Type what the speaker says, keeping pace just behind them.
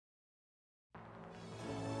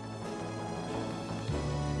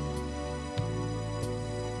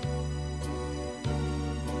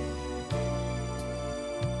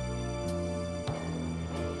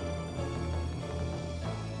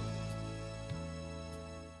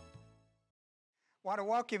Want to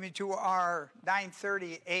welcome you to our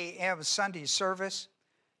 9:30 a.m. Sunday service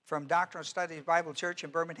from Doctrinal Studies Bible Church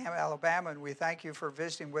in Birmingham, Alabama, and we thank you for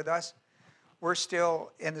visiting with us. We're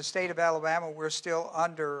still in the state of Alabama. We're still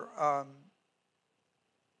under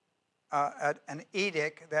an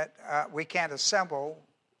edict that we can't assemble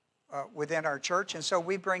within our church, and so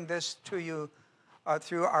we bring this to you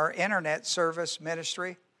through our internet service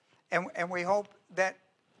ministry, and we hope that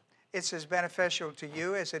it's as beneficial to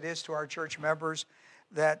you as it is to our church members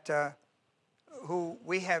that who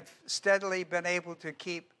we have steadily been able to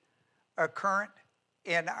keep current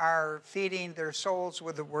in our feeding their souls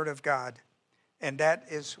with the Word of God. And that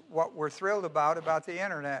is what we're thrilled about the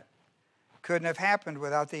internet. Couldn't have happened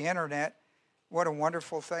without the internet. What a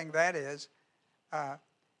wonderful thing that is.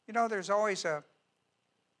 There's always a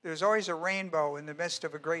rainbow in the midst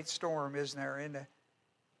of a great storm, isn't there?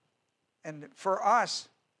 And for us,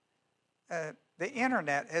 the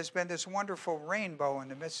internet has been this wonderful rainbow in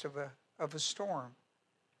the midst of a storm.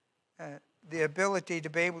 The ability to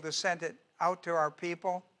be able to send it out to our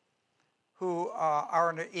people who are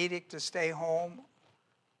on an edict to stay home.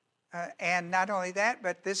 And not only that,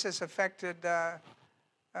 but this has affected the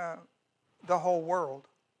whole world.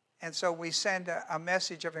 And so we send a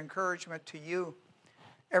message of encouragement to you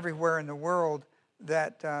everywhere in the world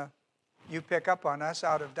that you pick up on us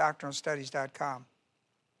out of doctrinalstudies.com.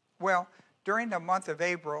 Well, during the month of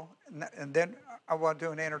April, and then I will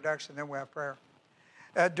do an introduction, then we'll have prayer.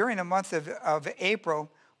 During the month of April,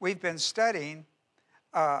 we've been studying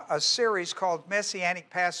a series called Messianic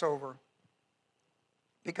Passover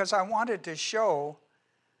because I wanted to show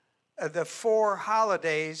the 4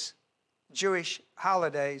 holidays, Jewish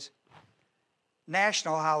holidays,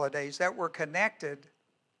 national holidays that were connected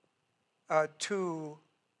to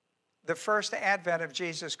the first advent of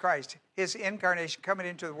Jesus Christ, his incarnation, coming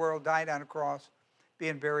into the world, died on a cross,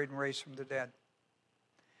 being buried and raised from the dead.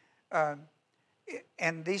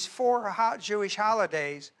 And these 4 Jewish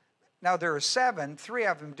holidays, now there are 7, 3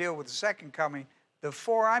 of them deal with the second coming. The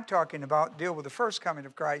 4 I'm talking about deal with the first coming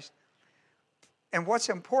of Christ. And what's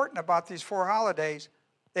important about these 4 holidays,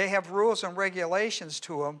 they have rules and regulations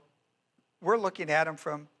to them. We're looking at them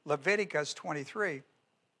from Leviticus 23.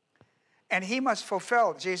 And he must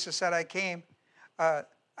fulfill. Jesus said, I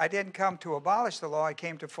didn't come to abolish the law, I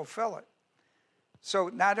came to fulfill it. So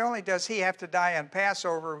not only does he have to die on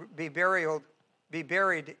Passover, be buried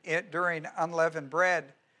during unleavened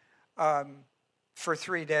bread for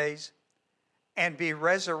 3 days, and be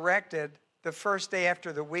resurrected the first day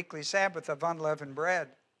after the weekly Sabbath of unleavened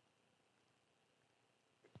bread,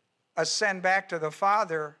 ascend back to the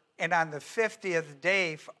Father, and on the 50th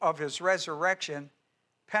day of his resurrection,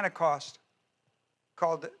 Pentecost,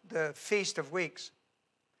 called the Feast of Weeks.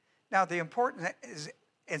 Now the important is,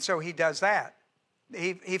 and so he does that.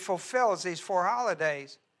 He fulfills these 4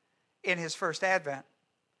 holidays in his first advent.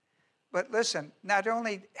 But listen, not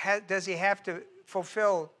only does he have to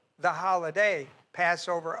fulfill the holiday,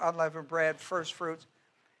 Passover, unleavened bread, first fruits,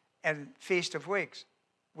 and Feast of Weeks,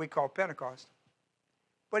 we call Pentecost,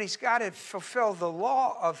 but he's got to fulfill the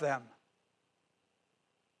law of them.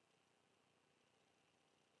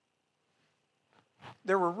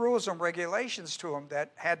 There were rules and regulations to him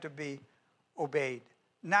that had to be obeyed.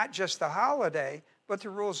 Not just the holiday, but the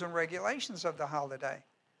rules and regulations of the holiday.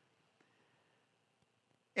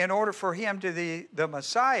 In order for him to be the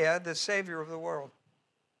Messiah, the Savior of the world.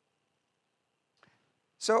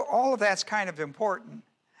 So all of that's kind of important.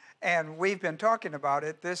 And we've been talking about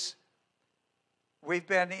it. We've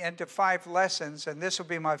been into 5 lessons, and this will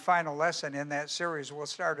be my final lesson in that series. We'll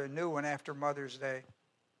start a new one after Mother's Day.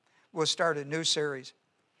 We'll start a new series.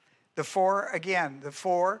 The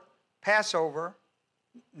 4, Passover,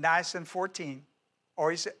 Nisan 14.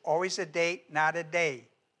 Always a date, not a day.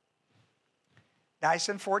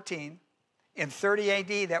 Nisan 14. In 30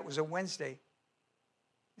 AD, that was a Wednesday.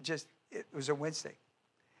 It was a Wednesday.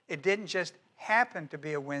 It didn't just happen to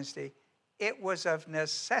be a Wednesday. It was of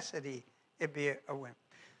necessity it be a Wednesday.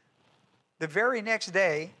 The very next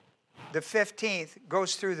day, the 15th,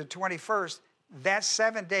 goes through the 21st. That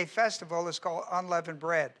 7-day festival is called unleavened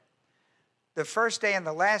bread. The first day and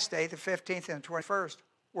the last day, the 15th and the 21st,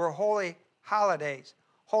 were holy holidays,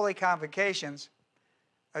 holy convocations.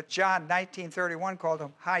 John 19:31 called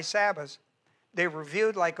them high Sabbaths. They were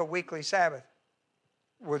viewed like a weekly Sabbath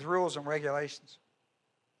with rules and regulations.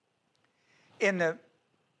 After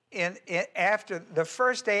the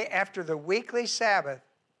first day after the weekly Sabbath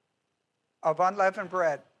of unleavened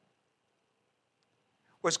bread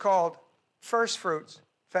was called First Fruits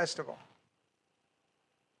Festival.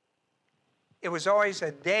 It was always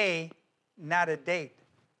a day, not a date.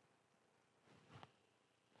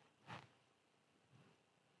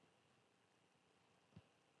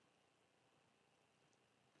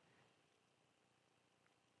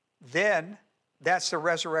 then that's the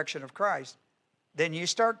resurrection of Christ. Then you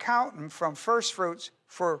start counting from first fruits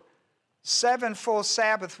for 7 full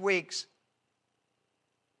Sabbath weeks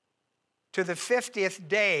to the 50th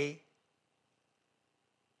day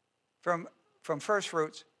from first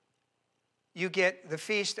fruits. You get the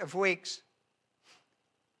Feast of Weeks,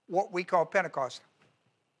 what we call Pentecost.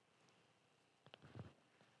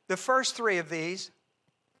 The first 3 of these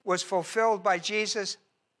was fulfilled by Jesus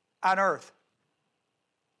on earth.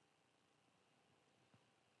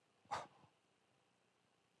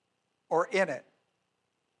 Or in it.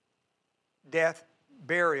 Death,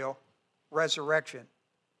 burial, resurrection.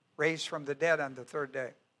 Raised from the dead on the 3rd day.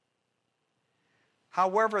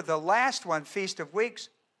 However, the last one, Feast of Weeks,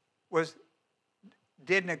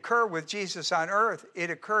 didn't occur with Jesus on earth. It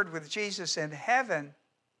occurred with Jesus in heaven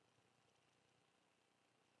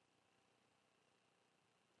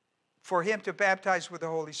for him to baptize with the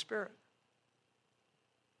Holy Spirit.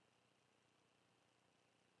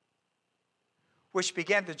 Which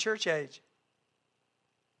began the church age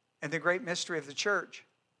and the great mystery of the church,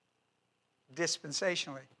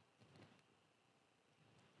 dispensationally.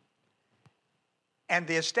 And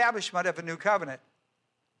the establishment of a new covenant.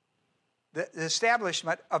 The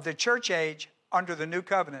establishment of the church age under the new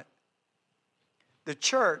covenant. The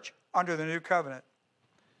church under the new covenant.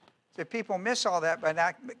 So people miss all that by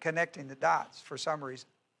not connecting the dots for some reason.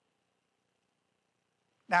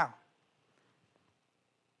 Now,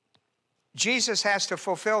 Jesus has to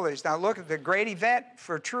fulfill these. Now look at the great event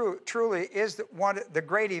for truly is the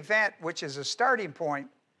great event, which is a starting point,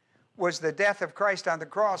 was the death of Christ on the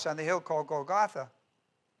cross on the hill called Golgotha.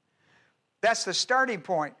 That's the starting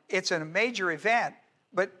point. It's a major event,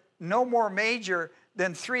 but no more major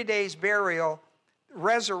than 3 days burial,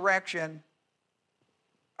 resurrection,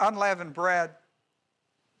 unleavened bread,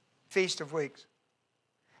 Feast of Weeks.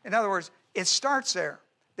 In other words, it starts there.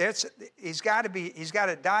 He's got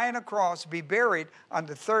to die on a cross, be buried, on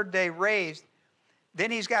the 3rd day raised. Then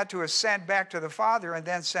he's got to ascend back to the Father and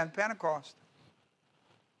then send Pentecost.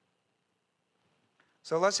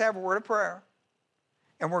 So let's have a word of prayer.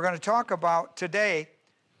 And we're going to talk about today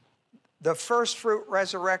the first fruit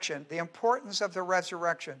resurrection, the importance of the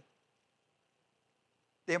resurrection.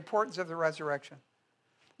 The importance of the resurrection.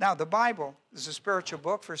 Now, the Bible is a spiritual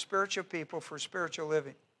book for spiritual people, for spiritual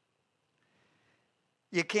living.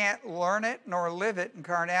 You can't learn it nor live it in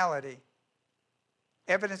carnality.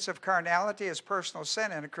 Evidence of carnality is personal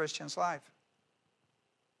sin in a Christian's life.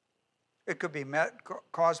 It could be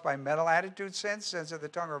caused by mental attitude sins, sins of the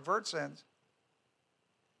tongue, or overt sins.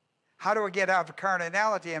 How do we get out of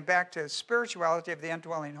carnality and back to spirituality of the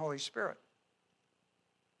indwelling Holy Spirit?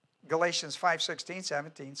 Galatians 5:16,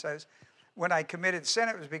 17 says, when I committed sin,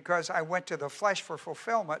 it was because I went to the flesh for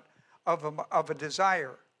fulfillment of a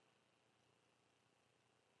desire.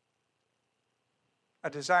 A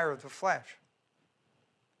desire of the flesh.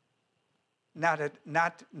 Not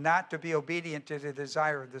to be obedient to the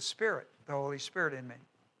desire of the Spirit, the Holy Spirit in me.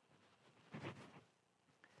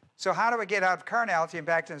 So how do we get out of carnality and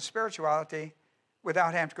back to spirituality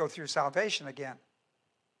without having to go through salvation again?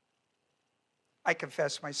 I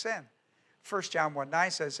confess my sin. 1 John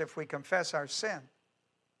 1:9 says, if we confess our sin,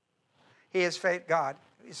 God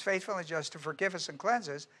is faithful and just to forgive us and cleanse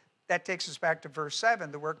us. That takes us back to verse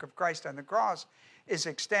 7. The work of Christ on the cross is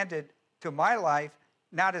extended to my life,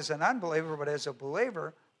 not as an unbeliever, but as a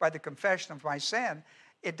believer, by the confession of my sin.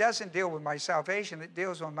 It doesn't deal with my salvation. It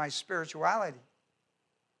deals with my spirituality.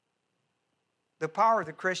 The power of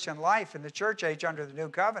the Christian life in the church age under the new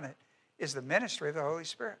covenant is the ministry of the Holy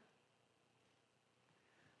Spirit.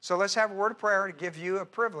 So let's have a word of prayer to give you a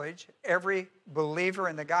privilege. Every believer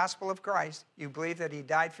in the gospel of Christ, you believe that he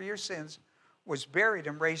died for your sins, was buried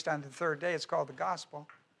and raised on the 3rd day. It's called the gospel.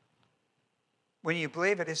 When you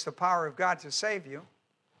believe it, it's the power of God to save you.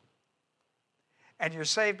 And you're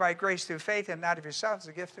saved by grace through faith and not of yourself. It's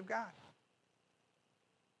a gift of God.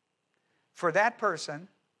 For that person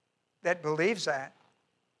that believes that,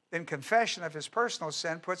 then confession of his personal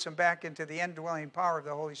sin puts him back into the indwelling power of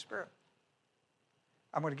the Holy Spirit.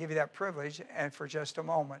 I'm going to give you that privilege, and for just a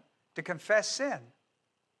moment, to confess sin,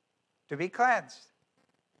 to be cleansed,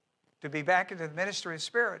 to be back into the ministry of the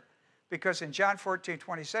Spirit. Because in John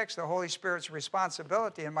 14:26, the Holy Spirit's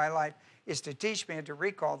responsibility in my life is to teach me and to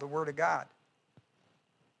recall the Word of God.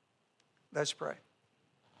 Let's pray.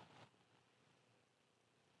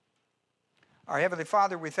 Our Heavenly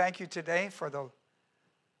Father, we thank you today for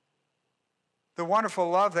the wonderful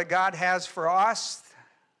love that God has for us,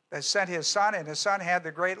 that sent his Son, and his Son had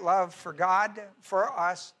the great love for God, for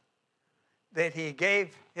us, that he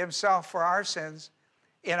gave himself for our sins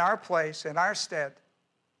in our place, in our stead.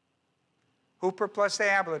 Hooper plus the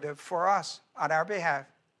ablative for us on our behalf,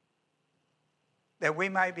 that we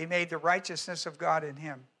might be made the righteousness of God in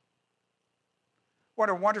him. What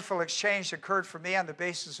a wonderful exchange occurred for me on the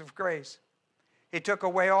basis of grace. He took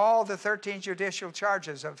away all the 13 judicial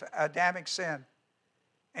charges of Adamic sin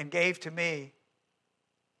and gave to me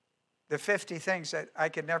the 50 things that I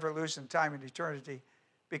could never lose in time and eternity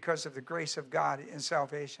because of the grace of God in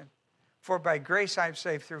salvation. For by grace I am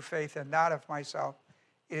saved through faith, and not of myself.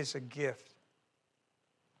 It is a gift.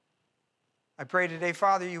 I pray today,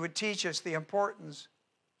 Father, you would teach us the importance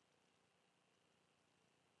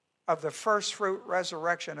of the first fruit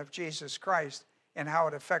resurrection of Jesus Christ and how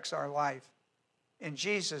it affects our life. In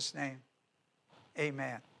Jesus' name,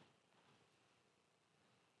 amen.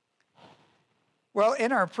 Well,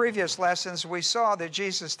 in our previous lessons, we saw that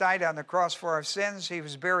Jesus died on the cross for our sins. He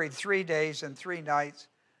was buried 3 days and 3 nights,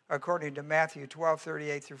 according to Matthew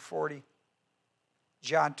 12:38 through 40,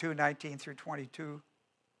 John 2:19 through 22.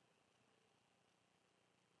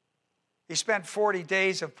 He spent 40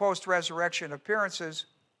 days of post-resurrection appearances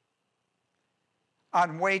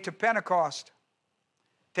on way to Pentecost.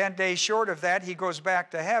 10 days short of that, he goes back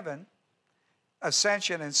to heaven,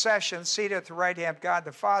 ascension and session, seated at the right hand of God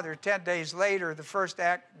the Father. 10 days later, the first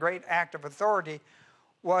great act of authority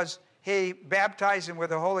was he baptized him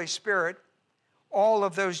with the Holy Spirit. All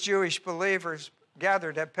of those Jewish believers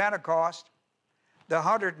gathered at Pentecost. The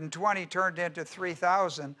 120 turned into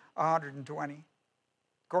 3,120,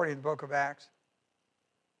 according to the book of Acts.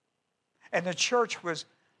 And the church was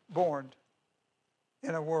born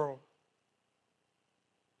in the world.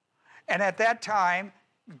 And at that time,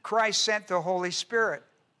 Christ sent the Holy Spirit.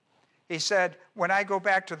 He said, when I go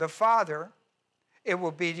back to the Father, it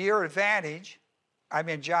will be to your advantage. I'm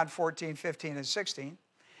in John 14, 15, and 16.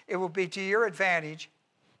 It will be to your advantage,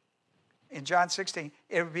 in John 16,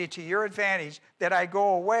 it will be to your advantage that I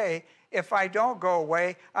go away. If I don't go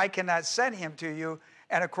away, I cannot send him to you.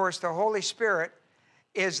 And of course, the Holy Spirit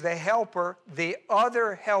is the helper, the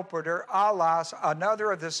other helper, allos,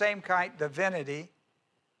 another of the same kind, divinity,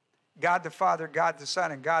 God the Father, God the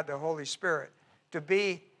Son, and God the Holy Spirit, to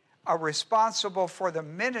be responsible for the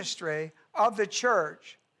ministry of the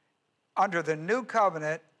church under the new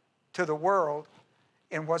covenant to the world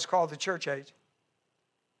in what's called the church age.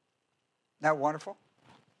 Isn't that wonderful?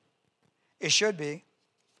 It should be.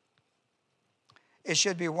 It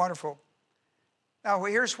should be wonderful. Now,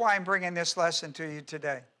 here's why I'm bringing this lesson to you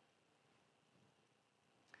today.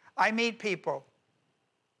 I meet people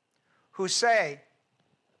who say,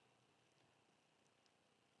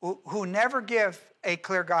 who never give a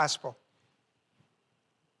clear gospel,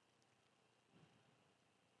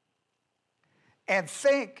 and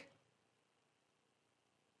think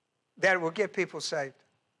that it will get people saved.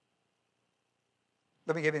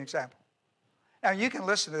 Let me give you an example. Now, you can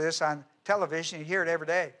listen to this on television. You hear it every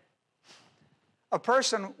day. A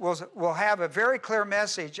person will have a very clear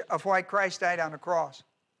message of why Christ died on the cross.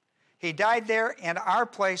 He died there in our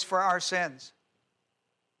place for our sins.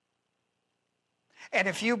 And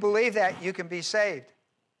if you believe that, you can be saved.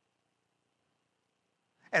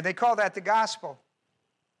 And they call that the gospel.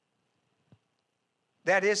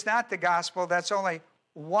 That is not the gospel. That's only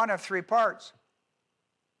one of 3 parts.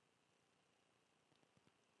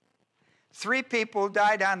 3 people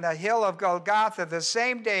died on the hill of Golgotha the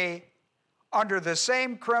same day under the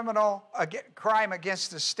same criminal crime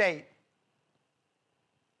against the state.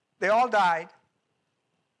 They all died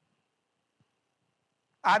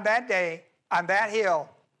on that day, on that hill,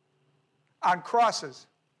 on crosses.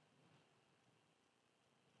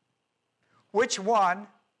 Which one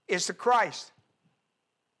is the Christ?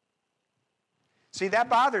 See, that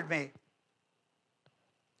bothered me.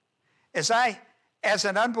 As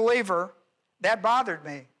an unbeliever, that bothered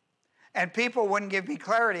me. And people wouldn't give me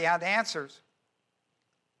clarity on the answers.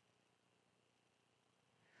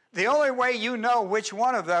 The only way you know which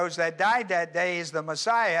one of those that died that day is the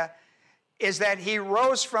Messiah is that he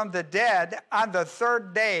rose from the dead on the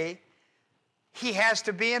 3rd day. He has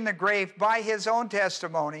to be in the grave by his own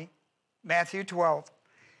testimony, Matthew 12.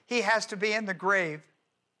 He has to be in the grave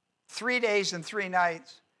 3 days and 3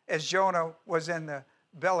 nights as Jonah was in the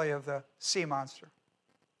belly of the sea monster.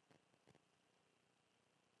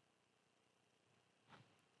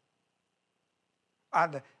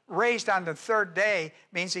 Raised on the 3rd day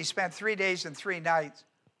means he spent 3 days and 3 nights.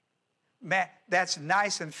 That's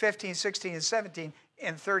nice in 15, 16, and 17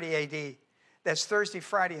 in 30 AD. That's Thursday,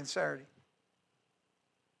 Friday, and Saturday.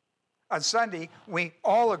 On Sunday, we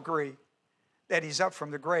all agree that he's up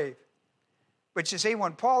from the grave. But you see,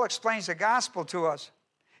 when Paul explains the gospel to us,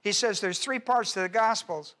 he says there's 3 parts to the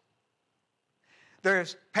gospels.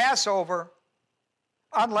 There's Passover,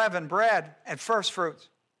 unleavened bread and first fruits.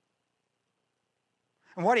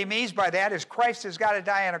 And what he means by that is Christ has got to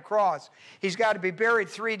die on a cross. He's got to be buried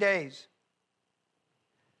 3 days.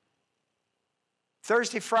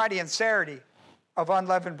 Thursday, Friday, and Saturday of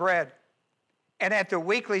unleavened bread. And at the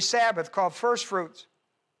weekly Sabbath called first fruits.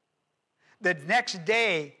 The next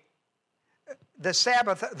day, the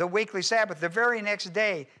Sabbath, the weekly Sabbath, the very next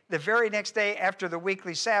day after the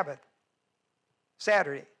weekly Sabbath,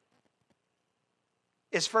 Saturday,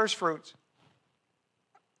 is first fruits.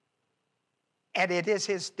 And it is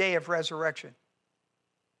his day of resurrection.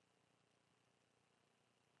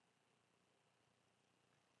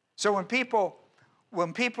 So when people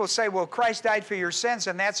say, well, Christ died for your sins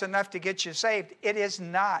and that's enough to get you saved, it is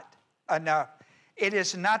not enough. It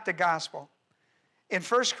is not the gospel. In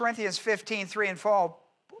 1 Corinthians 15, 3 and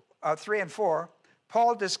 4,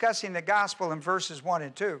 Paul, discussing the gospel in verses 1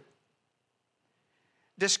 and 2,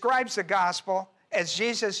 describes the gospel as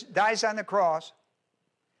Jesus dies on the cross,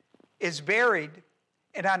 is buried,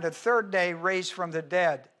 and on the third day raised from the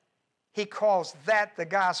dead. He calls that the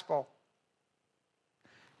gospel.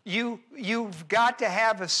 You've got to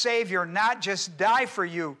have a Savior not just die for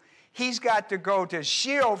you. He's got to go to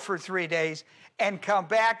Sheol for 3 days and come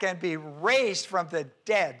back and be raised from the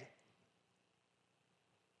dead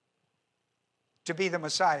to be the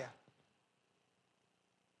Messiah.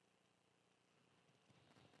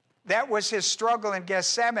 That was his struggle in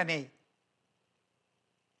Gethsemane.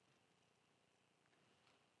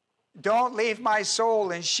 Don't leave my soul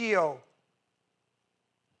in Sheol.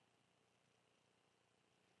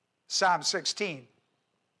 Psalm 16.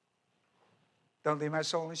 Don't leave my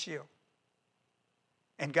soul in Sheol.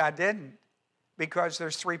 And God didn't, because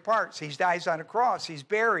there's 3 parts. He dies on a cross, he's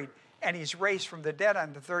buried, and he's raised from the dead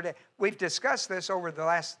on the third day. We've discussed this over the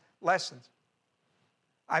last lessons.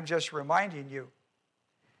 I'm just reminding you.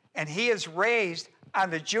 And he is raised on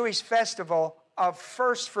the Jewish festival of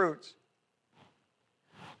first fruits.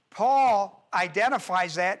 Paul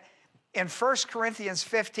identifies that in 1 Corinthians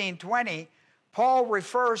 15, 20. Paul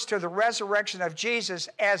refers to the resurrection of Jesus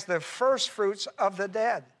as the first fruits of the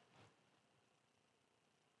dead.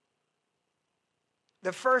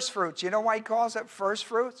 The first fruits. You know why he calls it first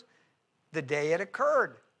fruits? The day it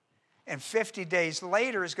occurred. And 50 days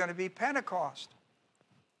later is going to be Pentecost.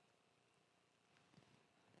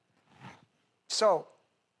 So,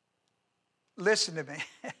 listen to me.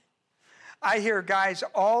 I hear guys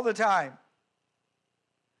all the time.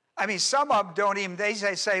 I mean, some of them don't even, they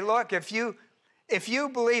say, look, if you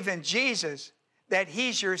believe in Jesus, that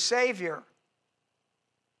he's your Savior,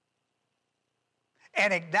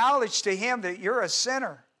 and acknowledge to him that you're a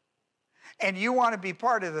sinner, and you want to be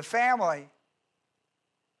part of the family,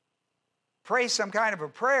 pray some kind of a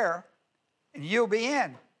prayer, and you'll be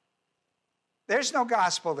in. There's no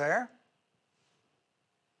gospel there.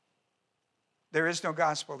 There is no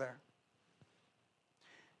gospel there.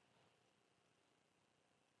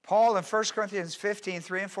 Paul in 1 Corinthians 15,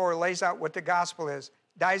 3 and 4 lays out what the gospel is.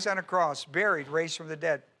 Dies on a cross, buried, raised from the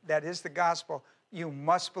dead. That is the gospel. You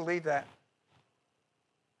must believe that.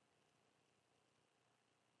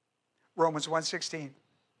 Romans 1:16.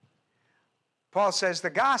 Paul says the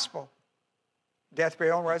gospel, death,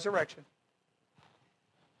 burial, and resurrection.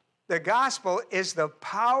 The gospel is the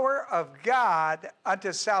power of God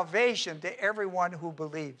unto salvation to everyone who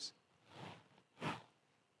believes.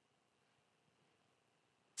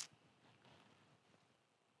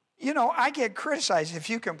 You know, I get criticized, if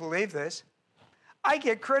you can believe this. I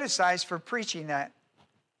get criticized for preaching that.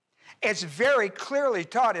 It's very clearly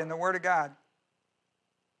taught in the Word of God.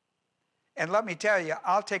 And let me tell you,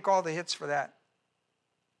 I'll take all the hits for that.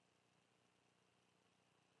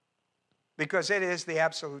 Because it is the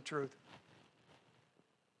absolute truth.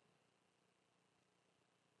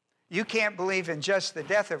 You can't believe in just the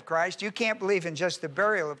death of Christ. You can't believe in just the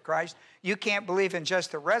burial of Christ. You can't believe in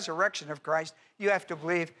just the resurrection of Christ. You have to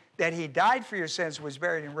believe that he died for your sins, was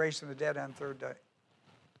buried, and raised from the dead on the third day.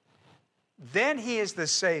 Then he is the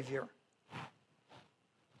Savior.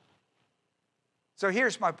 So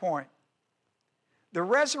here's my point. The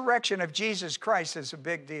resurrection of Jesus Christ is a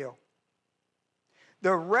big deal.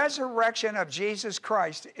 The resurrection of Jesus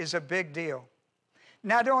Christ is a big deal.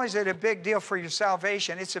 Not only is it a big deal for your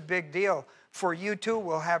salvation, it's a big deal for you too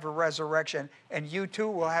will have a resurrection, and you too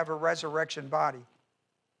will have a resurrection body.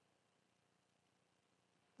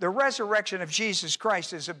 The resurrection of Jesus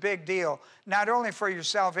Christ is a big deal, not only for your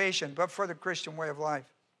salvation, but for the Christian way of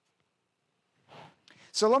life.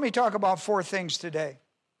 So let me talk about 4 things today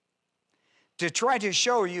to try to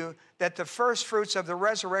show you that the first fruits of the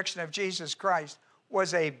resurrection of Jesus Christ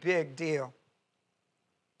was a big deal.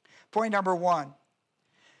 Point number 1,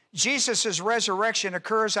 Jesus' resurrection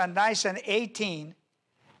occurs on Nisan 18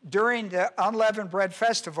 during the Unleavened Bread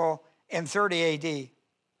Festival in 30 AD.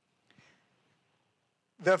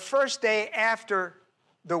 The first day after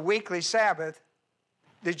the weekly Sabbath,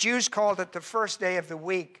 the Jews called it the first day of the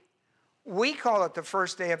week. We call it the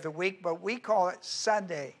first day of the week, but we call it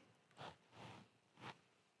Sunday,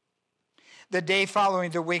 the day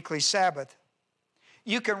following the weekly Sabbath.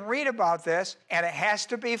 You can read about this, and it has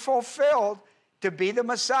to be fulfilled to be the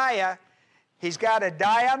Messiah. He's got to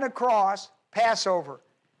die on the cross, Passover,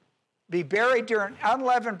 be buried during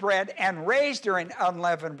unleavened bread, and raised during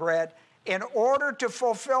unleavened bread in order to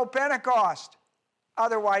fulfill Pentecost.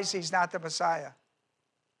 Otherwise, he's not the Messiah.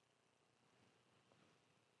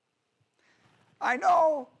 I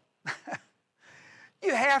know.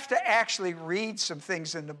 You have to actually read some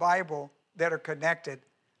things in the Bible that are connected.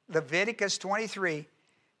 Leviticus 23,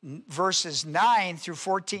 verses 9 through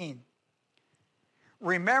 14.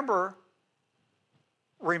 Remember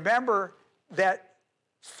that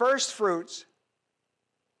first fruits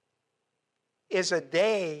is a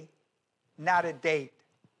day, not a date.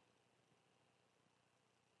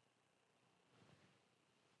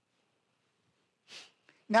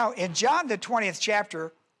 Now, in John the 20th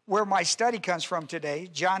chapter, where my study comes from today,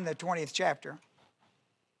 John the 20th chapter,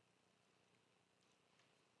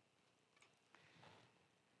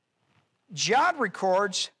 John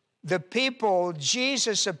records the people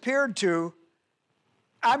Jesus appeared to.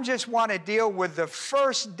 I just want to deal with the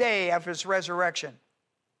first day of his resurrection.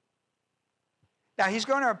 Now, he's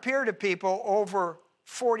going to appear to people over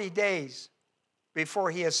 40 days before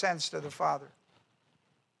he ascends to the Father.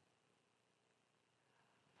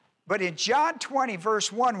 But in John 20,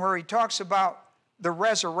 verse 1, where he talks about the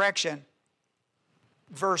resurrection,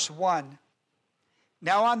 verse 1,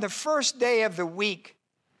 now on the first day of the week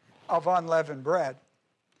of unleavened bread,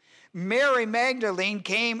 Mary Magdalene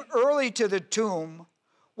came early to the tomb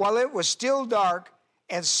while it was still dark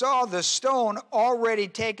and saw the stone already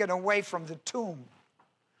taken away from the tomb.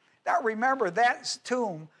 Now remember, that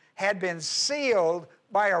tomb had been sealed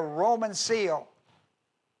by a Roman seal.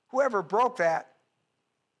 Whoever broke that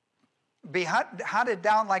be hunted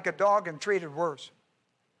down like a dog and treated worse.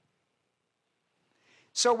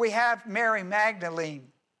 So we have Mary Magdalene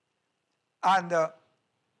on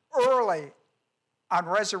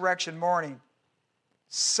resurrection morning,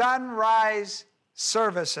 sunrise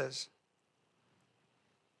services.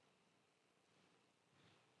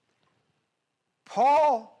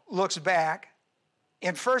 Paul looks back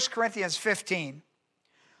in 1 Corinthians 15.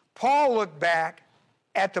 Paul looked back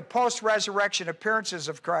at the post-resurrection appearances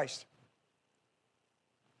of Christ.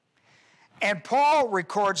 And Paul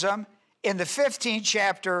records them in the 15th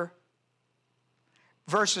chapter,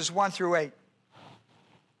 verses 1 through 8.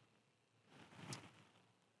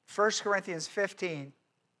 1 Corinthians 15,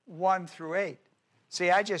 1 through 8. See,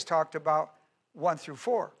 I just talked about 1 through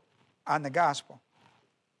 4 on the gospel.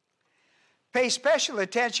 Pay special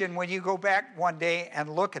attention when you go back one day and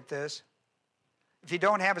look at this. If you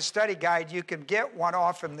don't have a study guide, you can get one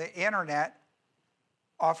off from the internet,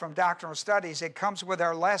 off from Doctrinal Studies. It comes with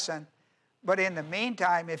our lesson. But in the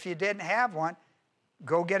meantime, if you didn't have one,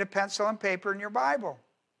 go get a pencil and paper in your Bible.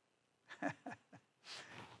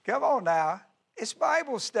 Come on now. It's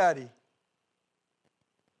Bible study.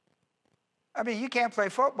 I mean, you can't play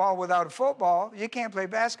football without a football. You can't play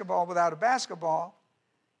basketball without a basketball.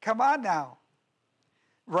 Come on now.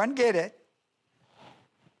 Run, get it.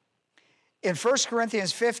 In 1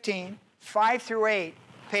 Corinthians 15, 5 through 8,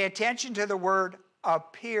 pay attention to the word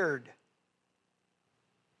appeared.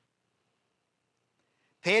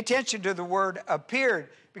 Pay attention to the word appeared,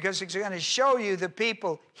 because it's going to show you the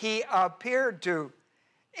people he appeared to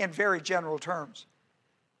in very general terms.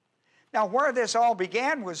 Now, where this all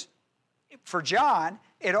began was, for John,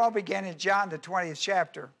 it all began in John the 20th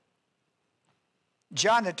chapter.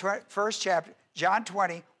 John the first chapter, John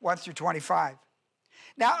 20, 1 through 25.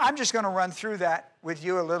 Now, I'm just going to run through that with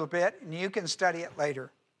you a little bit, and you can study it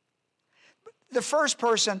later. The first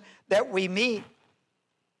person that we meet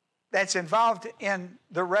that's involved in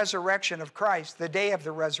the resurrection of Christ, the day of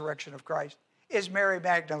the resurrection of Christ, is Mary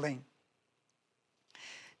Magdalene.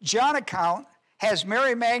 John's account has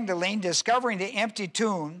Mary Magdalene discovering the empty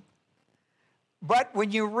tomb, but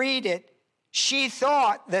when you read it, she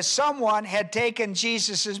thought that someone had taken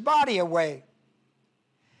Jesus' body away.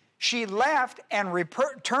 She left and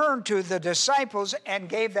returned to the disciples and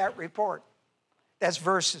gave that report. That's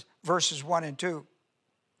verses 1 and 2.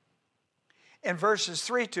 In verses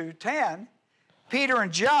 3 to 10, Peter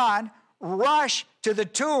and John rush to the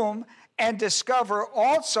tomb and discover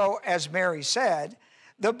also, as Mary said,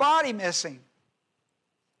 the body missing.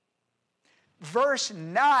 verse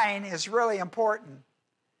 9 is really important.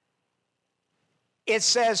 It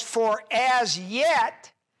says, for as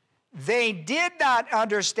yet they did not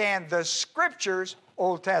understand the Scriptures,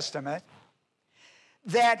 Old Testament,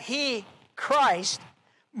 that he, Christ,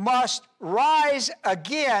 must rise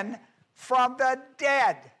again from the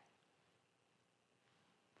dead.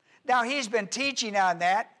 Now, he's been teaching on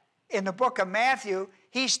that in the book of Matthew.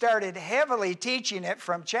 He started heavily teaching it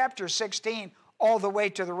from chapter 16 all the way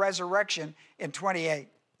to the resurrection in 28.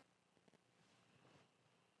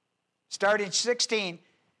 Starting 16,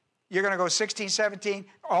 you're going to go 16, 17,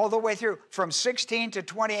 all the way through. From 16 to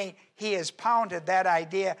 28, he has pounded that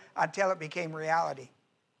idea until it became reality.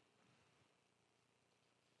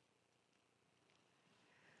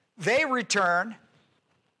 They return,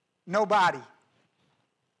 no body.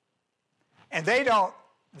 And it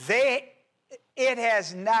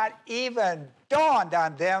has not even dawned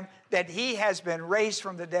on them that he has been raised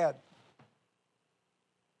from the dead.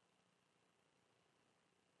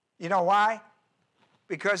 You know why?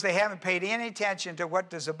 Because they haven't paid any attention to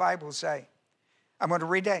what does the Bible say. I'm going to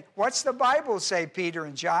read that. What's the Bible say, Peter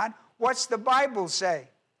and John? What's the Bible say?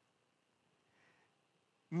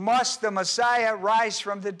 Must the Messiah rise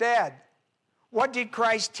from the dead? What did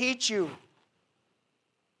Christ teach you?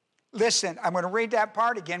 Listen, I'm going to read that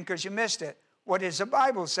part again because you missed it. What does the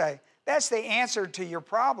Bible say? That's the answer to your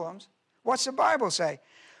problems. What's the Bible say?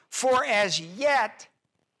 For as yet,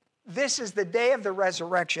 this is the day of the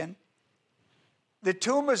resurrection. The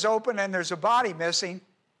tomb is open and there's a body missing.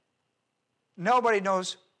 Nobody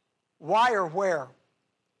knows why or where.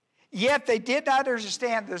 Yet they did not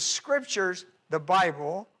understand the Scriptures, the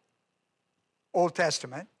Bible, Old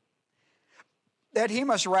Testament, that he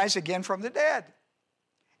must rise again from the dead.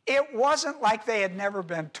 It wasn't like they had never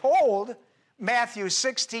been told, Matthew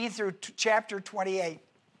 16 through chapter 28.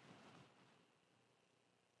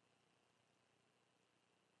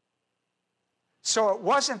 So it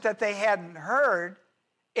wasn't that they hadn't heard,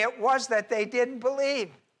 it was that they didn't believe.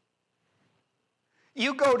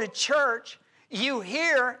 You go to church, you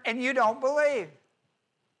hear, and you don't believe.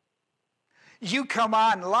 You come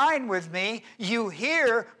online with me, you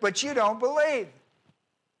hear, but you don't believe.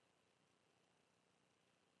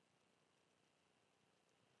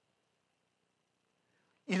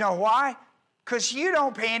 You know why? Because you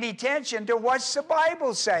don't pay any attention to what's the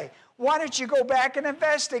Bible say. Why don't you go back and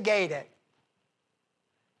investigate it?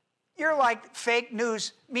 You're like fake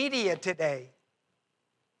news media today.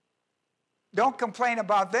 Don't complain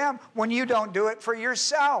about them when you don't do it for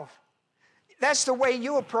yourself. That's the way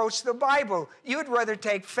you approach the Bible. You'd rather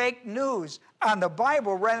take fake news on the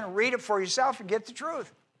Bible rather than read it for yourself and get the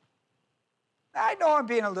truth. I know I'm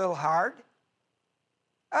being a little hard.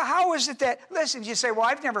 How is it that, listen, you say, well,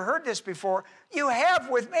 I've never heard this before. You have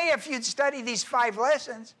with me if you'd study these 5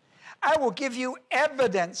 lessons. I will give you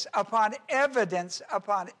evidence upon evidence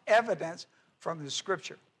upon evidence from the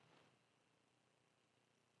Scripture.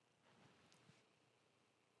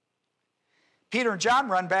 Peter and John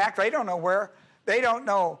run back. They don't know where. They don't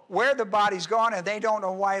know where the body's gone, and they don't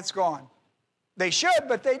know why it's gone. They should,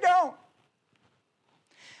 but they don't.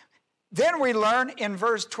 Then we learn in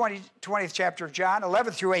verse 20th chapter of John,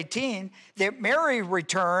 11 through 18, that Mary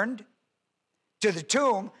returned to the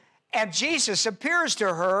tomb, and Jesus appears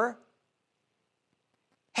to her,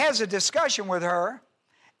 has a discussion with her,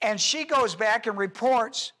 and she goes back and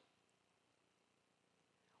reports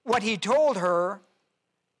what he told her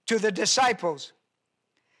to the disciples.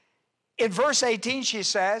 In verse 18, she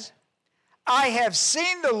says, I have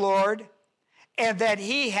seen the Lord, and that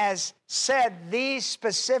he has said these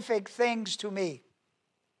specific things to me.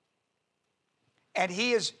 And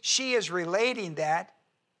she is relating that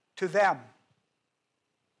to them.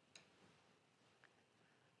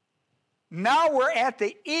 Now we're at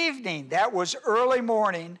the evening. That was early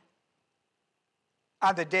morning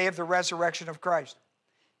on the day of the resurrection of Christ.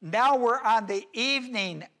 Now we're on the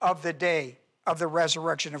evening of the day of the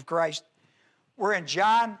resurrection of Christ. We're in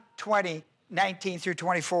John 20, 19 through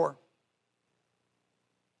 24.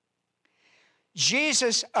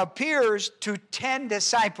 Jesus appears to 10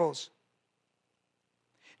 disciples.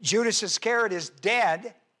 Judas Iscariot is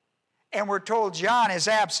dead, and we're told John is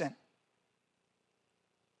absent.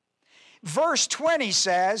 Verse 20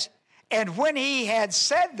 says, and when he had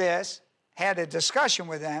said this, had a discussion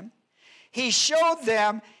with them, he showed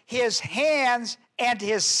them his hands and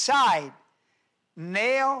his side,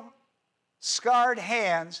 nail-scarred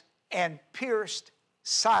hands and pierced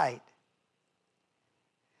side.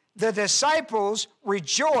 The disciples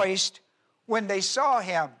rejoiced when they saw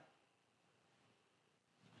him.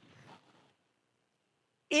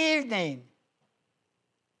 Evening.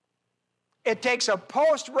 It takes a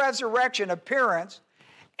post-resurrection appearance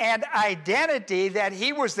and identity that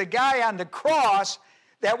he was the guy on the cross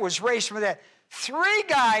that was raised from the dead. 3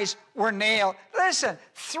 guys were nailed. Listen,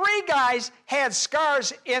 3 guys had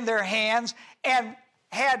scars in their hands and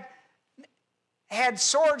had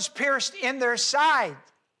swords pierced in their side.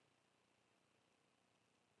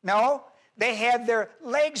 No, they had their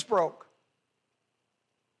legs broke.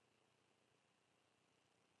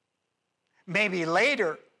 Maybe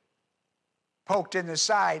later, poked in the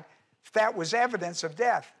side, that was evidence of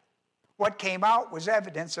death. What came out was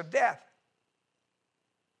evidence of death.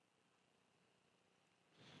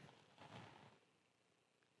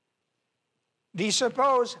 Do you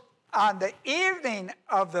suppose on the evening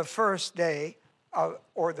of the first day,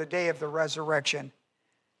 or the day of the resurrection,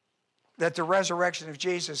 that the resurrection of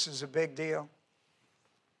Jesus is a big deal?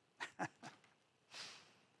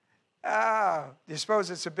 Do you suppose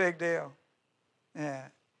it's a big deal? Yeah.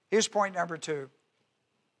 Here's point number 2.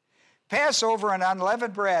 Passover and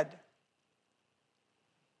unleavened bread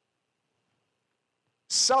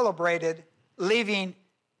celebrated leaving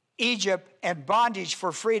Egypt and bondage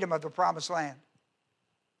for freedom of the promised land.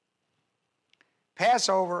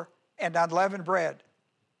 Passover and unleavened bread.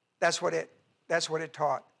 That's what it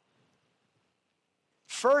taught.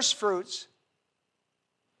 First fruits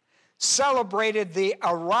celebrated the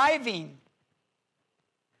arriving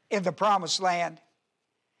in the promised land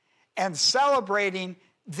and celebrating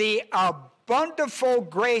the abundant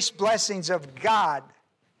grace blessings of God.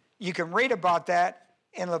 You can read about that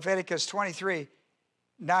in Leviticus 23,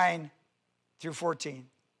 9 through 14.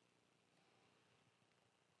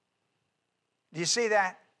 Do you see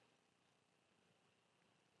that?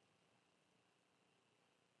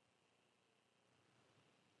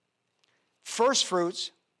 First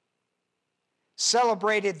fruits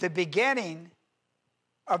celebrated the beginning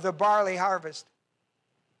of the barley harvest.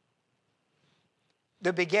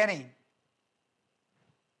 The beginning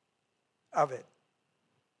of it.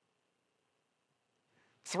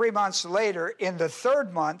 3 months later, in the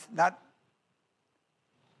 3rd month, not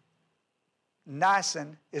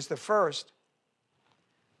Nisan is the first.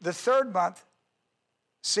 The 3rd month,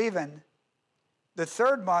 Sivan, the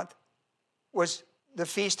 3rd month was the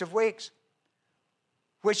Feast of Weeks,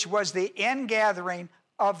 which was the ingathering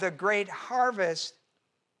of the great harvest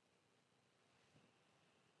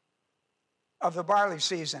of the barley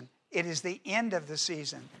season. It is the end of the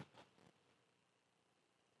season.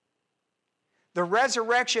 The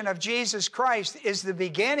resurrection of Jesus Christ is the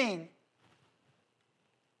beginning.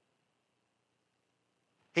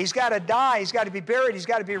 He's got to die. He's got to be buried. He's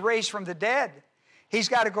got to be raised from the dead. He's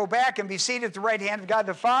got to go back and be seated at the right hand of God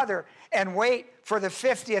the Father and wait for the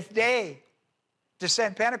 50th day to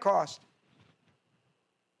send Pentecost.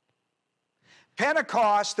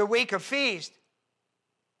 Pentecost, the week of feast,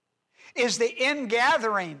 is the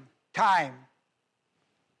ingathering time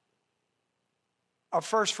of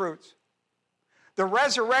first fruits. The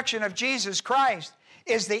resurrection of Jesus Christ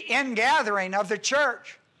is the ingathering of the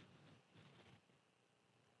church.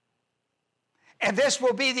 And this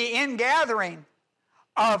will be the ingathering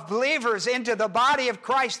of believers into the body of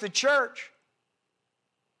Christ, the church.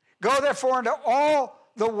 Go therefore into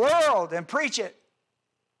all the world and preach it.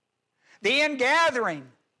 The ingathering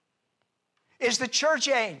is the church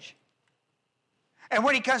age. And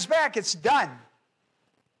when he comes back, it's done.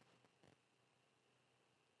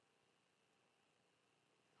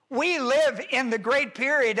 We live in the great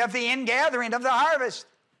period of the ingathering of the harvest,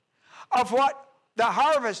 of what the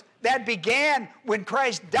harvest that began when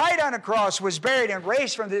Christ died on a cross, was buried, and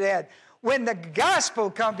raised from the dead, when the gospel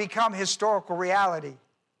become historical reality.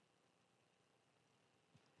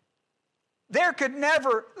 There could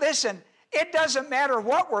never, listen, it doesn't matter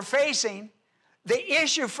what we're facing, the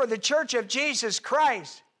issue for the church of Jesus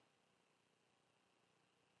Christ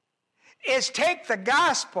is take the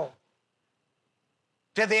gospel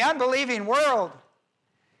to the unbelieving world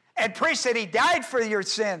and preach that he died for your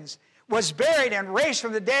sins, was buried, and raised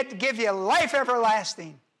from the dead to give you life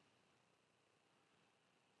everlasting.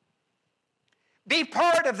 Be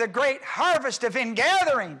part of the great harvest of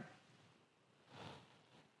ingathering.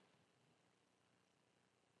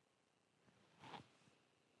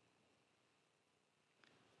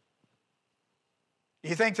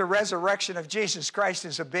 You think the resurrection of Jesus Christ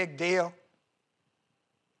is a big deal?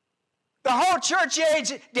 The whole church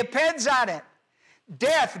age depends on it.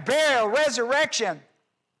 Death, burial, resurrection,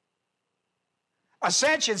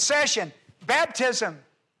 ascension, session, baptism.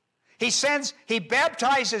 He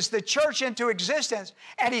baptizes the church into existence,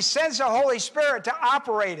 and he sends the Holy Spirit to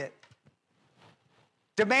operate it,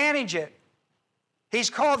 to manage it. He's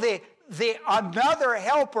called the another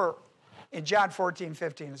helper in John 14,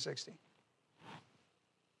 15, and 16.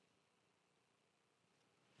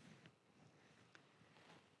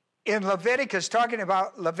 in Leviticus, talking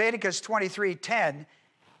about Leviticus 23:10,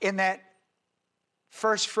 in that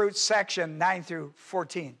first fruits section, 9 through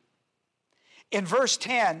 14. In verse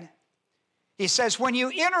 10, he says, when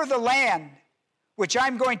you enter the land which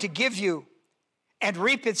I'm going to give you and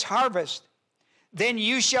reap its harvest, then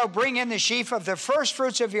you shall bring in the sheaf of the first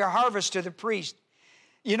fruits of your harvest to the priest.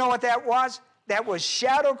 You know what that was? That was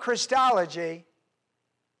shadow Christology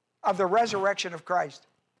of the resurrection of Christ.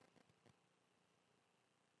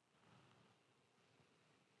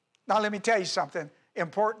 Now let me tell you something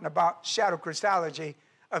important about shadow Christology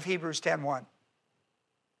of Hebrews 10:1.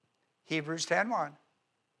 Hebrews 10:1.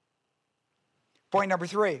 Point number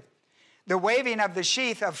 3. The waving of the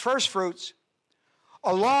sheaf of first fruits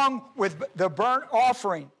along with the burnt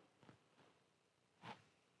offering.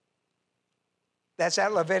 That's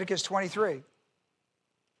at Leviticus 23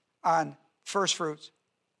 on first fruits.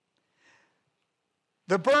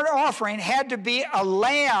 The burnt offering had to be a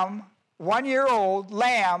lamb, 1-year-old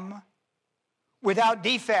lamb, without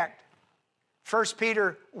defect. 1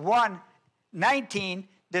 Peter 1:19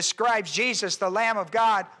 describes Jesus, the Lamb of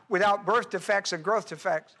God, without birth defects and growth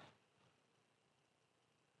defects.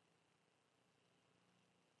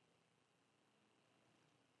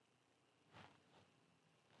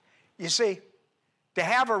 You see, to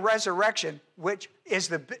have a resurrection, which is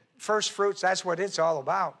the first fruits, that's what it's all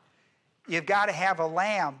about. You've got to have a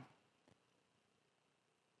lamb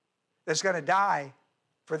that's going to die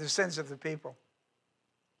for the sins of the people.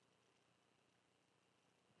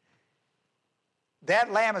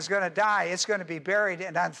 That lamb is going to die. It's going to be buried,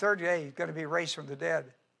 and on the third day, it's going to be raised from the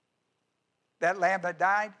dead. That lamb that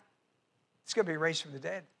died, it's going to be raised from the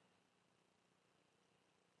dead.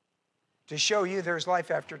 To show you there's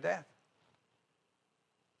life after death.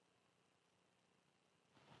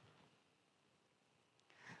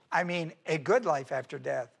 I mean, a good life after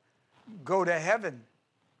death. Go to heaven.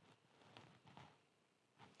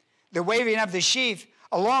 The waving of the sheaf,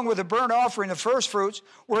 along with the burnt offering, the first fruits,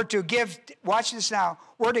 were to give, watch this now,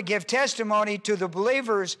 were to give testimony to the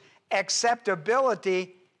believer's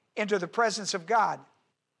acceptability into the presence of God.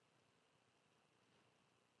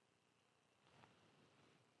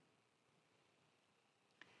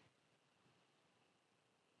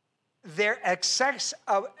 Their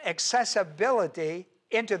accessibility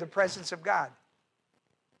into the presence of God.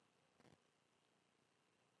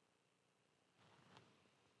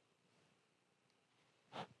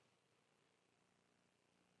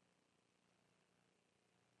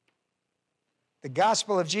 The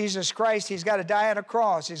gospel of Jesus Christ, he's got to die on a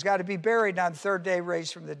cross. He's got to be buried, and on the third day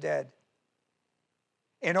raised from the dead.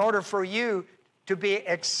 In order for you to be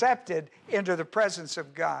accepted into the presence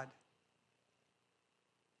of God.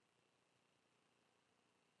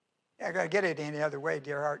 You're not going to get it any other way,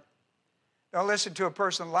 dear heart. Don't listen to a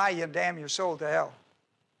person lie you and damn your soul to hell.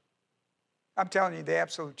 I'm telling you the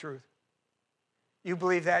absolute truth. You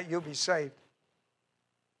believe that, you'll be saved.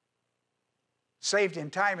 Saved in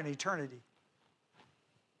time and eternity.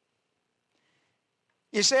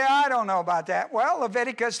 You say, I don't know about that. Well,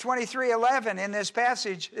 Leviticus 23:11 in this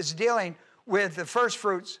passage is dealing with the first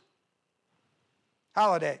fruits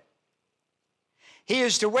holiday. He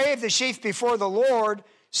is to wave the sheaf before the Lord,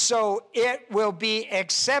 so it will be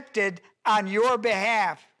accepted on your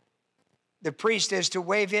behalf. The priest is to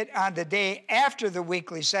wave it on the day after the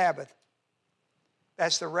weekly Sabbath.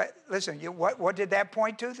 That's the, listen, what did that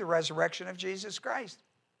point to? The resurrection of Jesus Christ.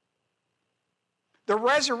 The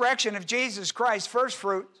resurrection of Jesus Christ, first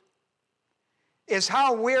fruit, is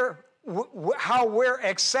how we're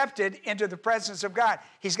accepted into the presence of God.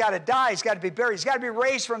 He's got to die. He's got to be buried. He's got to be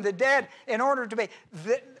raised from the dead in order to be,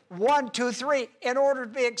 1, 2, 3, in order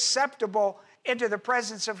to be acceptable into the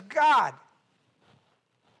presence of God.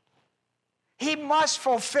 He must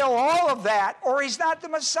fulfill all of that, or he's not the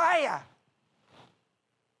Messiah.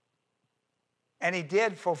 And he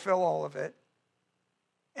did fulfill all of it.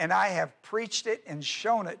 And I have preached it and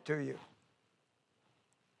shown it to you.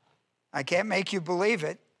 I can't make you believe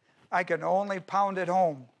it. I can only pound it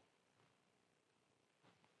home.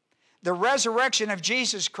 The resurrection of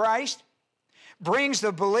Jesus Christ brings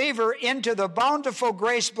the believer into the bountiful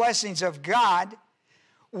grace blessings of God.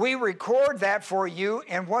 We record that for you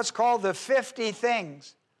in what's called the 50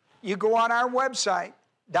 things. You go on our website,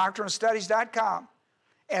 doctrinestudies.com,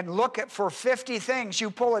 and look for 50 things.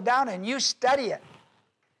 You pull it down and you study it.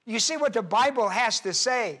 You see what the Bible has to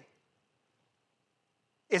say.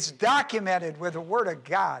 It's documented with the Word of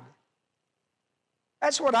God.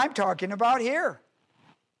 That's what I'm talking about here.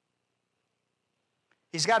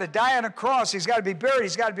 He's got to die on a cross. He's got to be buried.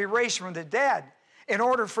 He's got to be raised from the dead in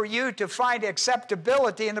order for you to find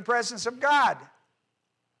acceptability in the presence of God.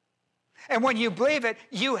 And when you believe it,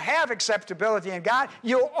 you have acceptability in God.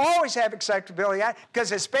 You'll always have acceptability in God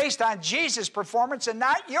because it's based on Jesus' performance and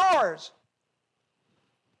not yours.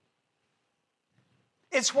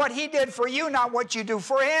 It's what he did for you, not what you do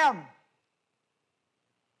for him,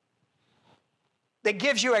 that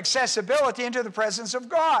gives you accessibility into the presence of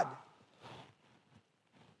God.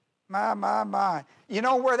 My. You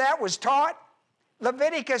know where that was taught?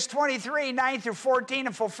 Leviticus 23, 9 through 14,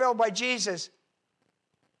 and fulfilled by Jesus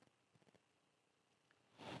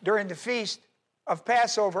during the feast of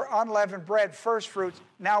Passover, unleavened bread, first fruits.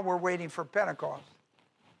 Now we're waiting for Pentecost.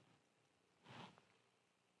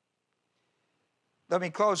 Let me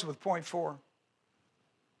close with point 4.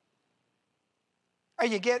 Are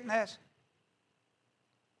you getting this?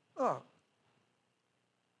 Look.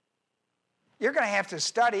 You're going to have to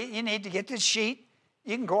study. You need to get this sheet.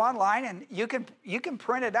 You can go online and you can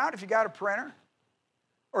print it out if you got a printer.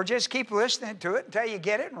 Or just keep listening to it until you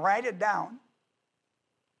get it and write it down.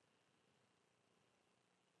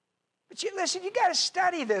 But listen, you got to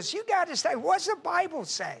study this. You got to study. What's the Bible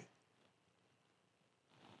say?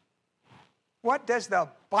 What does the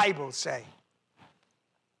Bible say?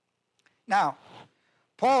 Now,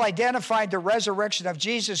 Paul identified the resurrection of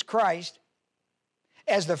Jesus Christ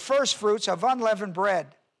as the first fruits of unleavened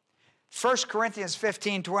bread. 1 Corinthians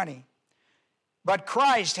 15:20. But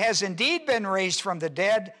Christ has indeed been raised from the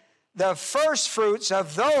dead, the first fruits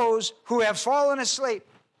of those who have fallen asleep.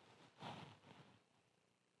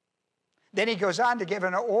 Then he goes on to give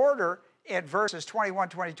an order in verses 21,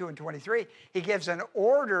 22, and 23. He gives an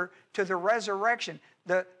order to the resurrection,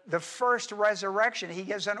 the first resurrection. He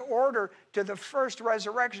gives an order to the first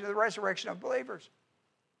resurrection, the resurrection of believers.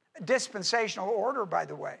 A dispensational order, by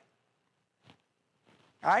the way.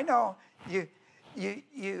 I know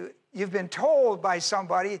you've been told by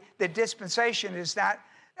somebody that dispensation is not,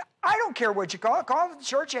 I don't care what you call it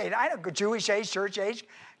church age. I don't, Jewish age, church age,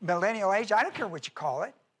 millennial age, I don't care what you call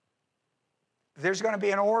it. There's going to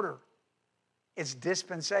be an order. It's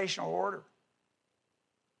dispensational order.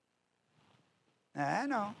 I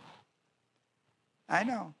know.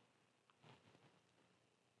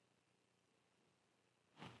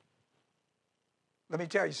 Let me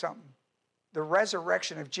tell you something. The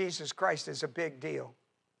resurrection of Jesus Christ is a big deal.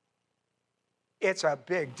 It's a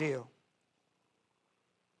big deal.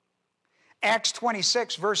 Acts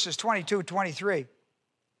 26, verses 22, 23.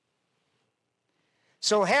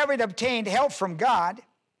 So having obtained help from God,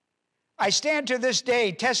 I stand to this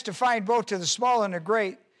day testifying both to the small and the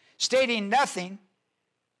great, stating nothing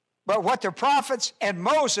but what the prophets and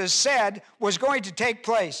Moses said was going to take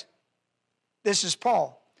place. This is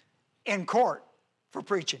Paul in court for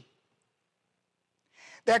preaching.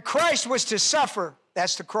 That Christ was to suffer,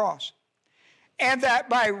 that's the cross, and that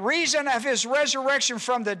by reason of his resurrection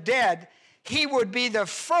from the dead, he would be the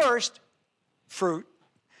first fruit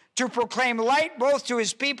to proclaim light both to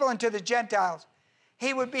his people and to the Gentiles.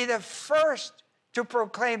 He would be the first to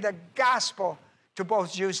proclaim the gospel to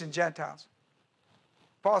both Jews and Gentiles.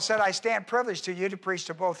 Paul said, I stand privileged to you to preach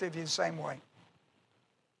to both of you the same way.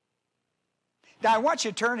 Now, I want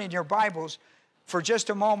you to turn in your Bibles for just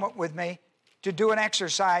a moment with me to do an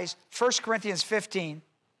exercise. 1 Corinthians 15.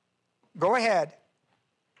 Go ahead.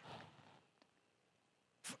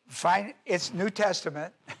 Find, it's New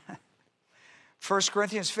Testament. 1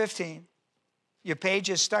 Corinthians 15. Your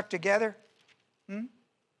pages stuck together?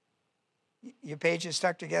 Your pages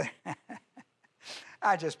stuck together?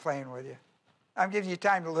 I'm just playing with you. I'm giving you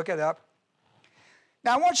time to look it up.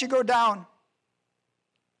 Now, I want you to go down.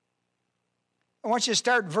 I want you to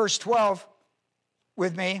start in verse 12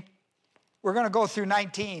 with me. We're going to go through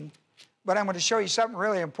 19, but I'm going to show you something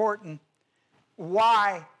really important.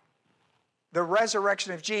 Why the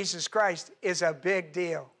resurrection of Jesus Christ is a big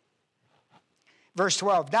deal. Verse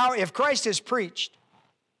 12. Now, if Christ is preached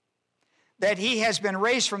that he has been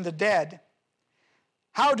raised from the dead,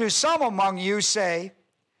 how do some among you say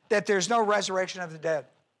that there's no resurrection of the dead?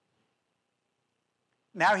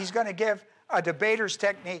 Now he's going to give a debater's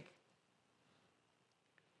technique.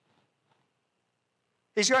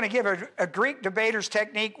 He's going to give a Greek debater's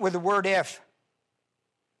technique with the word if.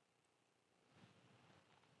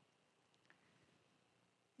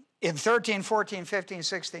 In 13, 14, 15,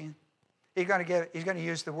 16, he's going to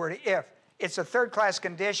use the word if. It's a third-class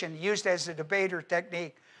condition used as a debater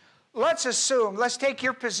technique. Let's take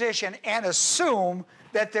your position and assume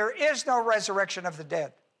that there is no resurrection of the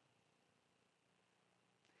dead.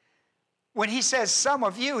 When he says some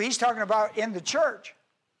of you, he's talking about in the church.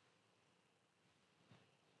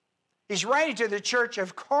 He's writing to the church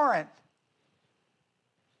of Corinth.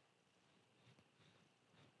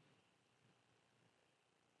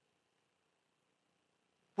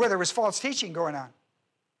 where there was false teaching going on,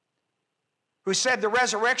 who said the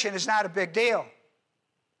resurrection is not a big deal.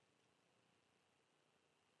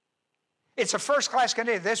 It's a first-class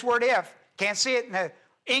condition. This word if, can't see it in the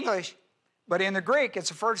English, but in the Greek, it's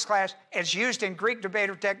a first class. It's used in Greek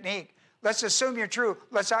debater technique. Let's assume you're true.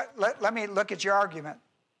 Let me look at your argument.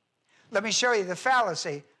 Let me show you the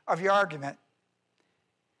fallacy of your argument.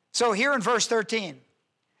 So here in verse 13,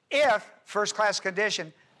 if, first-class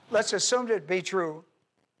condition, let's assume it to be true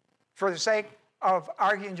for the sake of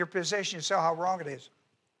arguing your position, you see how wrong it is.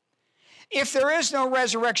 If there is no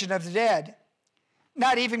resurrection of the dead,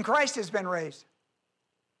 not even Christ has been raised.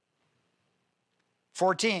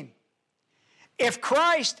 14. If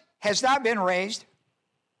Christ has not been raised,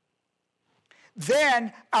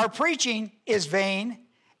 then our preaching is vain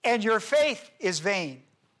and your faith is vain.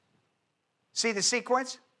 See the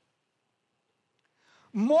sequence?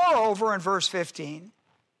 Moreover, in verse 15,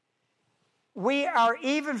 we are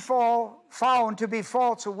even found to be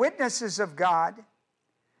false witnesses of God,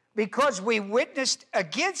 because we witnessed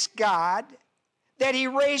against God that he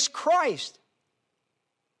raised Christ,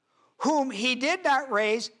 whom he did not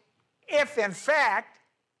raise, if in fact,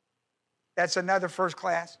 that's another first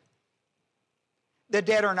class, the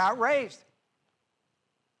dead are not raised.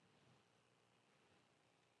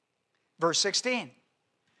 Verse 16,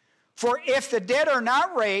 for if the dead are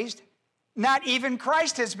not raised, not even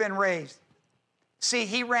Christ has been raised. See,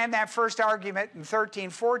 he ran that first argument in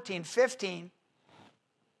 13, 14, 15.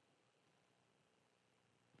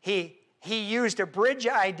 He used a bridge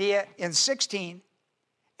idea in 16,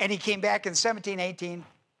 and he came back in 17, 18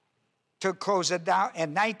 to close it down,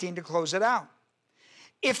 and 19 to close it out.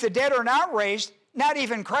 If the dead are not raised, not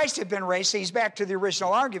even Christ had been raised. So he's back to the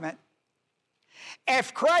original argument.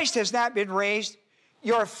 If Christ has not been raised,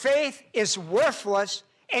 your faith is worthless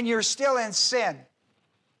and you're still in sin.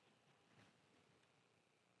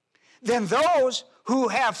 Then those who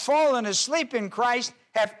have fallen asleep in Christ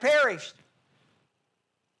have perished.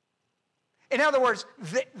 In other words,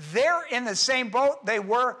 they're in the same boat they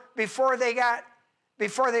were before they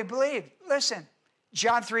believed. Listen,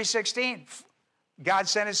 John 3:16, God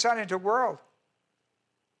sent his son into the world.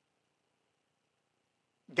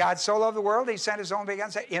 God so loved the world, he sent his only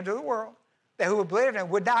begotten son into the world, that who would believe in him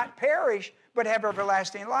would not perish, but have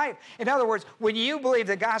everlasting life. In other words, when you believe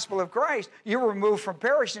the gospel of Christ, you're removed from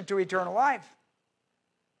perishing to eternal life.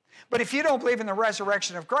 But if you don't believe in the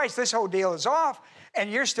resurrection of Christ, this whole deal is off,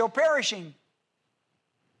 and you're still perishing.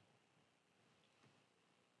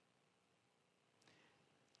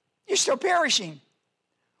 You're still perishing.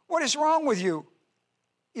 What is wrong with you?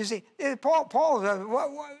 You see, Paul,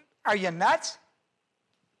 what, are you nuts?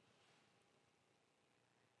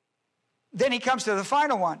 Then he comes to the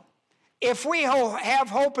final one. If we have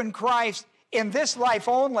hope in Christ in this life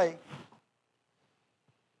only,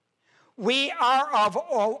 we are of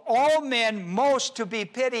all men most to be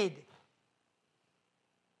pitied.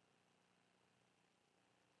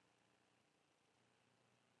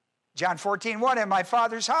 John 14:1, in my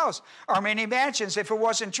Father's house are many mansions. If it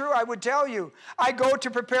wasn't true, I would tell you. I go to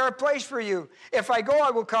prepare a place for you. If I go,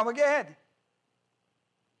 I will come again.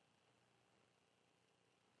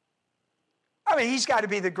 I mean, he's got to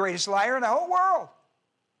be the greatest liar in the whole world.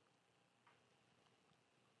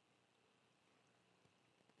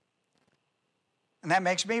 And that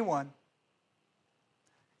makes me one.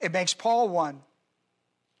 It makes Paul one.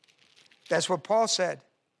 That's what Paul said.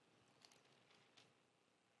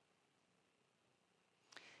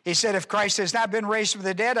 He said, if Christ has not been raised from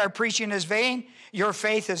the dead, our preaching is vain, your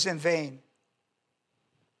faith is in vain.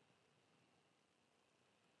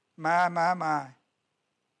 My.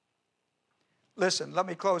 Listen, let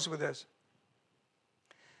me close with this.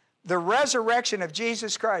 The resurrection of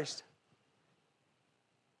Jesus Christ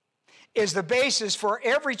is the basis for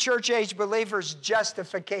every church-age believer's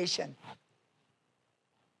justification.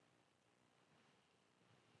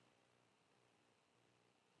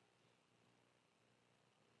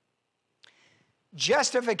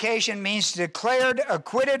 Justification means declared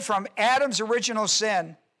acquitted from Adam's original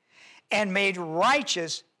sin and made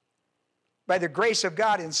righteous by the grace of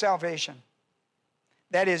God in salvation.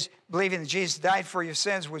 That is, believing that Jesus died for your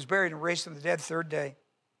sins, was buried, and raised from the dead the third day.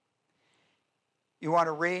 You want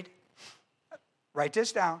to read? Write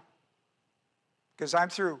this down, because I'm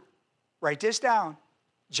through. Write this down.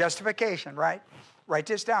 Justification, right? Write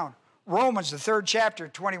this down. Romans, the 3rd chapter,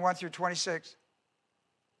 21 through 26.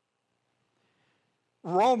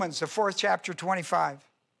 Romans, the 4th chapter, 25.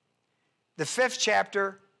 The 5th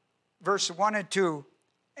chapter, verse 1 and 2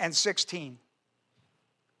 and 16.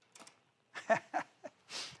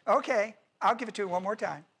 Okay, I'll give it to you one more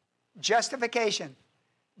time. Justification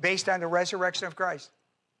based on the resurrection of Christ.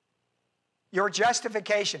 Your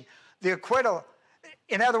justification, the acquittal,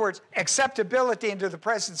 in other words, acceptability into the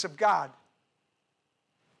presence of God.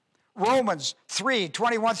 Romans 3,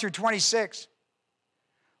 21 through 26.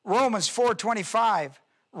 Romans 4, 25.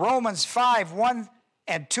 Romans 5, 1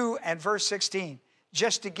 and 2 and verse 16.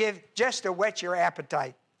 Just to whet your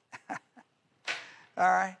appetite. All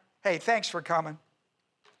right. Hey, thanks for coming.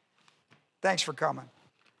 Thanks for coming.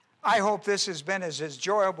 I hope this has been as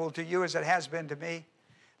enjoyable to you as it has been to me.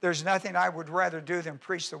 There's nothing I would rather do than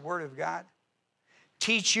preach the Word of God.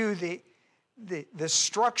 Teach you the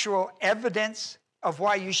structural evidence of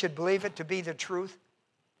why you should believe it to be the truth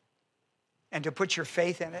and to put your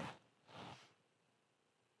faith in it.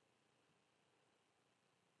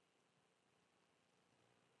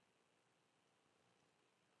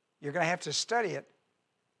 You're going to have to study it,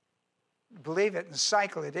 believe it, and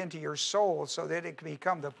cycle it into your soul so that it can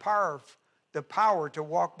become the power to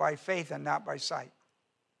walk by faith and not by sight.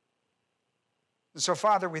 And so,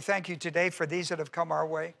 Father, we thank you today for these that have come our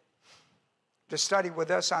way to study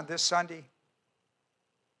with us on this Sunday.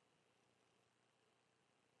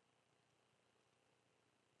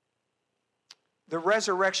 The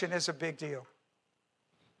resurrection is a big deal.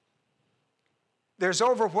 There's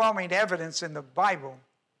overwhelming evidence in the Bible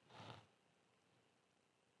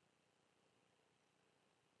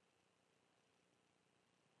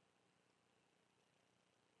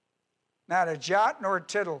not a jot nor a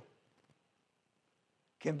tittle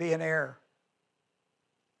can be an error.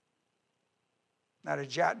 Not a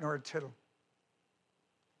jot nor a tittle.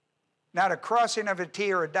 Not a crossing of a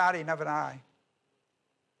T or a dotting of an I.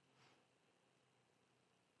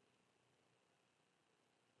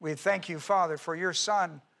 We thank you, Father, for your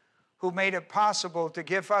Son who made it possible to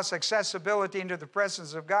give us accessibility into the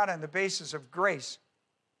presence of God on the basis of grace,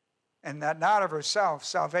 and that not of ourselves.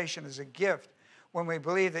 Salvation is a gift when we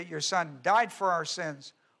believe that your Son died for our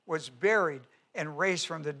sins, was buried, and raised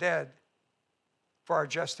from the dead for our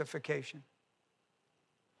justification.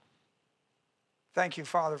 Thank you,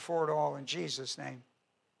 Father, for it all. In Jesus' name,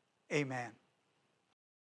 amen.